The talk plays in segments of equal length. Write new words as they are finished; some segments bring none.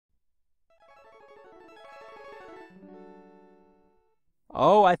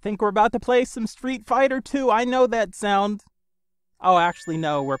Oh, I think we're about to play some Street Fighter 2. I know that sound. Oh, actually,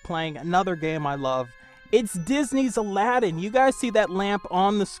 no. We're playing another game I love. It's Disney's Aladdin. You guys see that lamp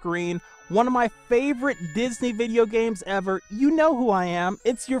on the screen? One of my favorite Disney video games ever. You know who I am.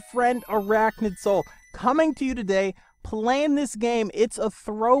 It's your friend Arachnid Soul coming to you today, playing this game. It's a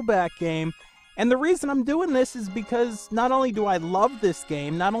throwback game. And the reason I'm doing this is because not only do I love this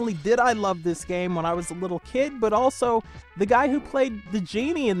game, not only did I love this game when I was a little kid, but also the guy who played the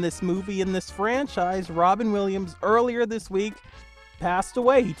genie in this movie, in this franchise, Robin Williams, earlier this week, passed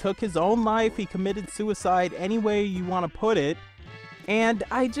away. He took his own life. He committed suicide, any way you want to put it. And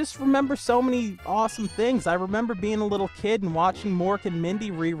I just remember so many awesome things. I remember being a little kid and watching Mork and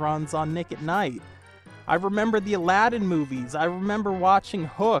Mindy reruns on Nick at Night. I remember the Aladdin movies. I remember watching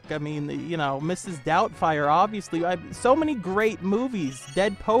Hook. I mean, you know, Mrs. Doubtfire, obviously. So many great movies.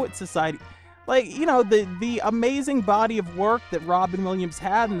 Dead Poet Society. Like, you know, the amazing body of work that Robin Williams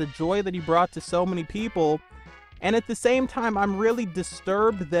had and the joy that he brought to so many people. And at the same time, I'm really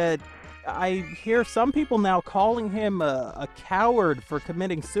disturbed that I hear some people now calling him a coward for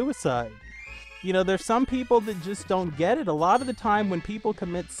committing suicide. You know, there's some people that just don't get it. A lot of the time when people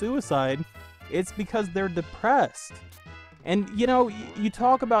commit suicide, it's because they're depressed. And, you know, you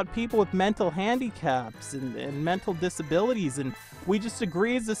talk about people with mental handicaps and mental disabilities, and we just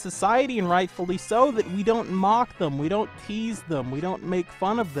agree as a society, and rightfully so, that we don't mock them, we don't tease them, we don't make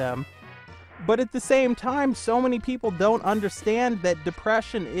fun of them. But at the same time, so many people don't understand that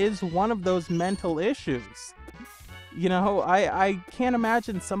depression is one of those mental issues. You know, I can't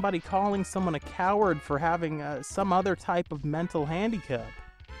imagine somebody calling someone a coward for having some other type of mental handicap.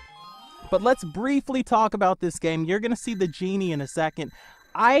 But let's briefly talk about this game. You're going to see the genie in a second.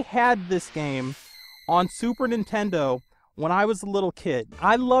 I had this game on Super Nintendo when I was a little kid.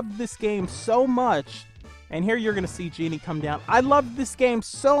 I loved this game so much. And here you're going to see Genie come down. I loved this game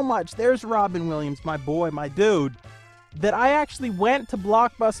so much. There's Robin Williams, my boy, my dude, that I actually went to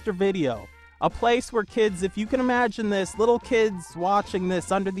Blockbuster Video, a place where kids, if you can imagine this, little kids watching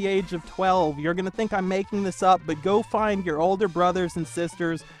this under the age of 12, you're going to think I'm making this up, but go find your older brothers and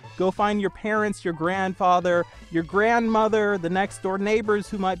sisters, go find your parents, your grandfather, your grandmother, the next door neighbors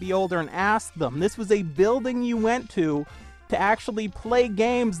who might be older, and ask them. This was a building you went to actually play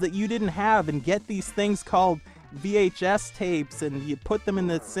games that you didn't have and get these things called VHS tapes, and you put them in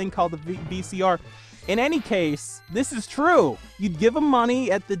this thing called the VCR. In any case, this is true. You'd give them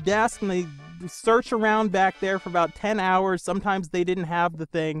money at the desk and they search around back there for about 10 hours. Sometimes they didn't have the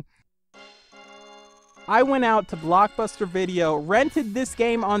thing. I went out to Blockbuster Video, rented this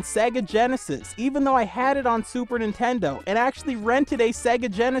game on Sega Genesis, even though I had it on Super Nintendo, and actually rented a Sega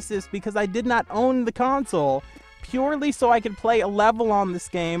Genesis because I did not own the console, purely so I could play a level on this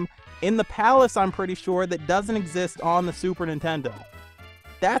game in the palace, I'm pretty sure, that doesn't exist on the Super Nintendo.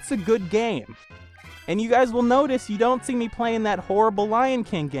 That's a good game. And you guys will notice you don't see me playing that horrible Lion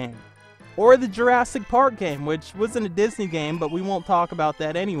King game. Or the Jurassic Park game, which wasn't a Disney game, but we won't talk about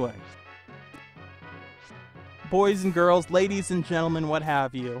that anyway. Boys and girls, ladies and gentlemen, what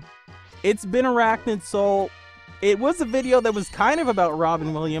have you. It's been Arachnid Soul. It was a video that was kind of about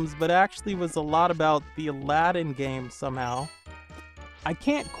Robin Williams, but actually was a lot about the Aladdin game somehow. I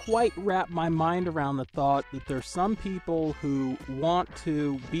can't quite wrap my mind around the thought that there's some people who want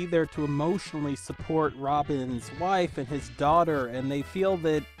to be there to emotionally support Robin's wife and his daughter, and they feel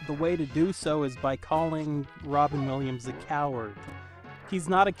that the way to do so is by calling Robin Williams a coward. He's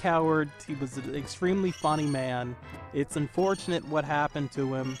not a coward. He was an extremely funny man. It's unfortunate what happened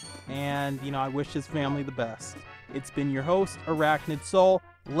to him, and, you know, I wish his family the best. It's been your host, Arachnid Soul.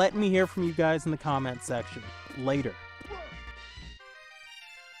 Let me hear from you guys in the comments section. Later.